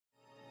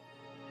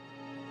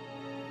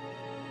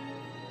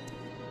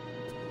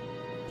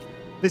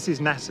This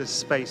is NASA's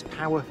Space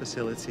Power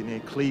Facility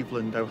near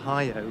Cleveland,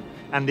 Ohio,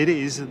 and it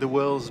is the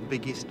world's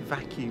biggest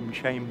vacuum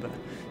chamber.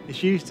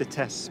 It's used to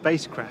test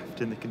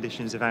spacecraft in the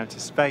conditions of outer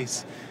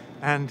space,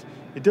 and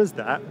it does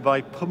that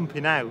by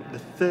pumping out the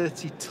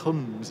 30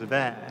 tons of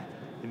air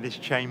in this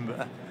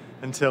chamber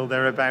until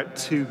there are about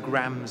 2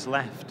 grams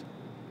left.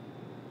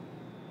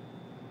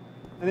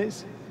 And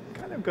it's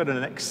kind of got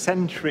an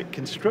eccentric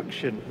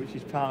construction, which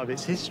is part of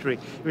its history.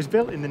 It was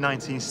built in the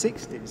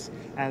 1960s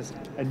as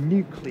a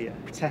nuclear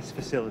test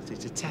facility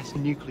to test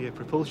nuclear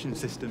propulsion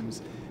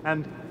systems.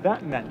 And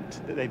that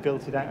meant that they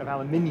built it out of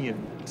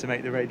aluminium to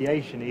make the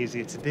radiation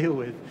easier to deal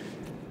with.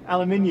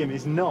 Aluminium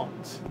is not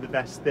the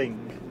best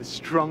thing, the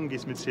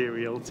strongest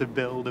material to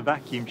build a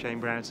vacuum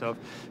chamber out of.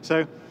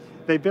 So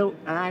they built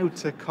an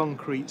outer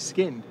concrete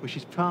skin, which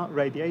is part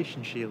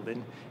radiation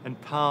shielding and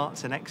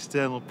part an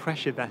external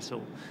pressure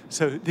vessel,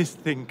 so that this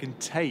thing can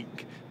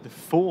take the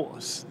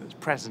force that's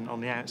present on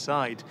the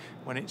outside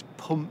when it's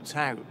pumped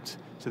out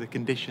to the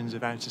conditions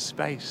of outer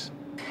space.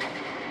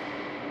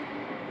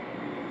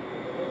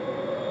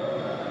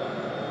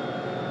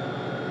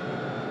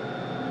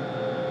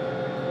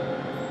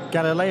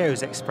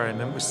 Galileo's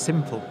experiment was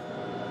simple.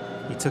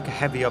 He took a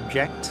heavy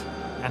object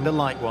and a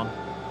light one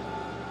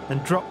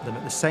and dropped them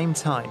at the same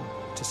time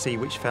to see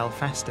which fell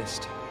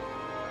fastest.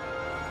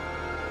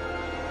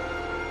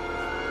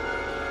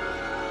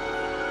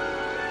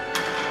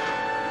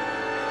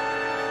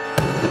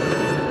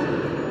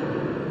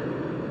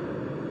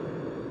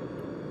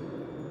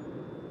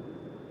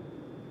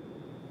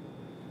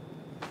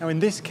 Now in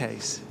this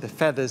case, the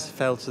feathers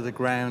fell to the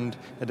ground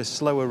at a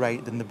slower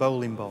rate than the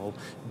bowling ball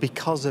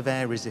because of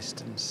air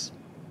resistance.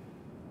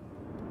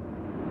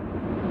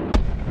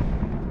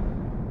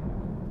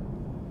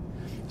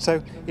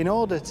 So, in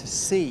order to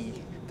see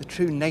the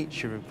true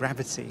nature of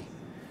gravity,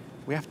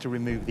 we have to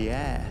remove the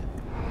air.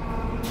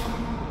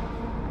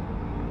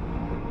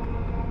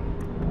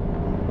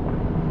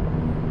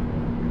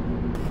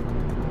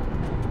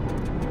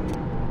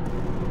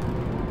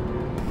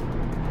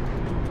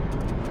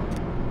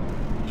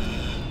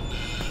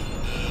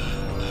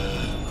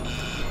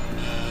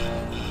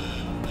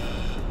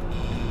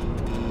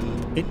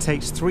 It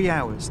takes 3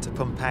 hours to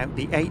pump out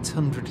the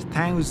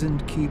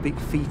 800,000 cubic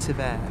feet of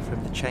air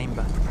from the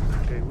chamber.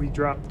 Okay, we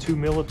dropped 2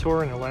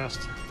 millitorr in the last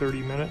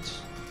 30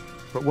 minutes.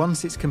 But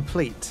once it's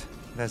complete,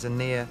 there's a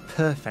near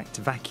perfect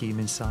vacuum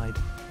inside.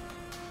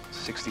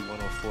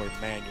 6104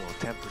 manual,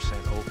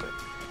 10% open.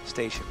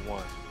 Station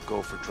 1,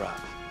 go for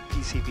drop.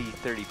 PCV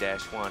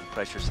 30-1,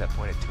 pressure set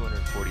point at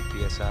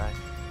 240 psi.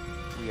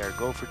 We are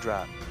go for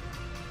drop.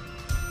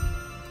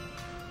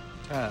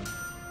 10,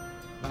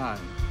 9,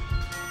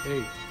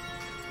 8,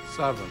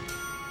 7,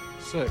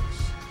 6,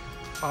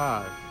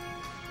 5,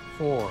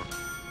 4.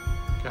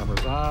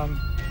 Cameras on.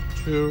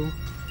 2,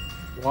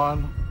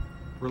 1.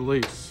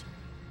 Release.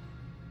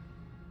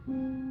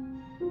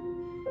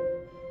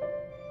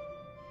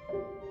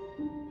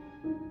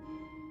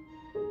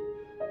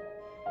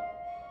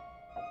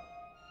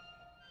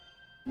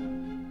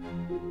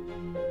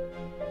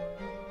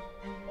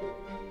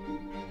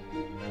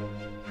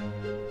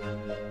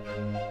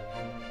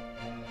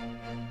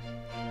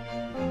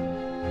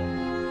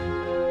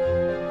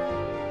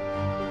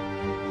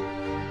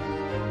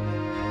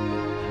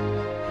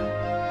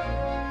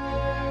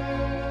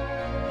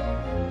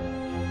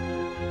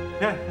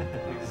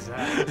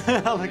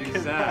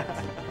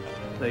 Exactly.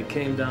 They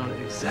came down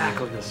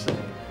exactly the same.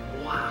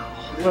 Wow.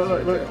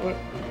 Look.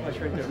 Watch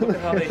right there. Look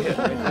at how they hit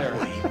right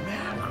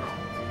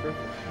there.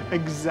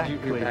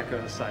 Exactly. You're back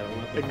on the side.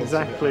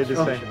 Exactly the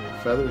same.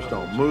 Feathers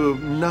don't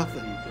move,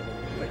 nothing.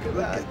 Look at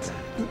that.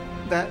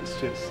 That's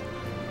just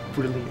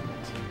brilliant.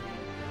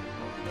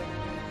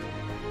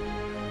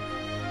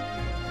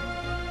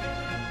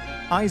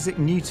 Isaac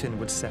Newton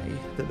would say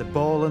that the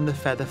ball and the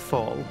feather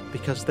fall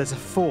because there's a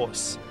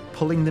force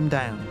pulling them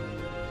down,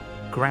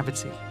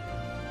 gravity.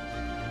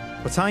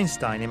 But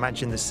Einstein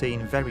imagined the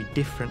scene very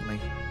differently.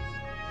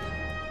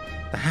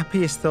 The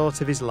happiest thought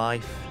of his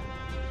life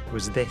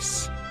was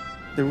this.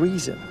 The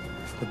reason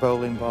the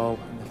bowling ball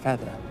and the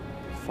feather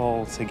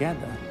fall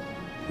together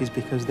is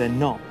because they're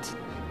not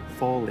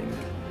falling.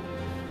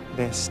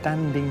 They're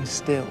standing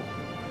still.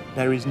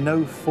 There is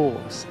no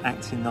force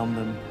acting on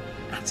them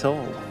at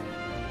all.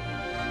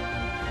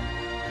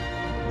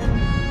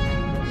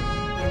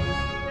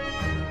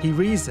 He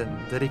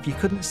reasoned that if you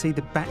couldn't see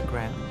the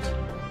background,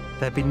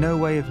 there'd be no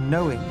way of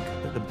knowing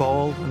that the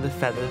ball and the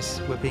feathers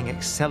were being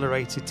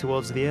accelerated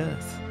towards the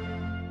Earth.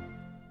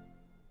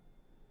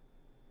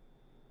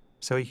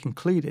 So he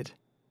concluded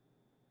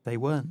they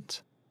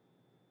weren't.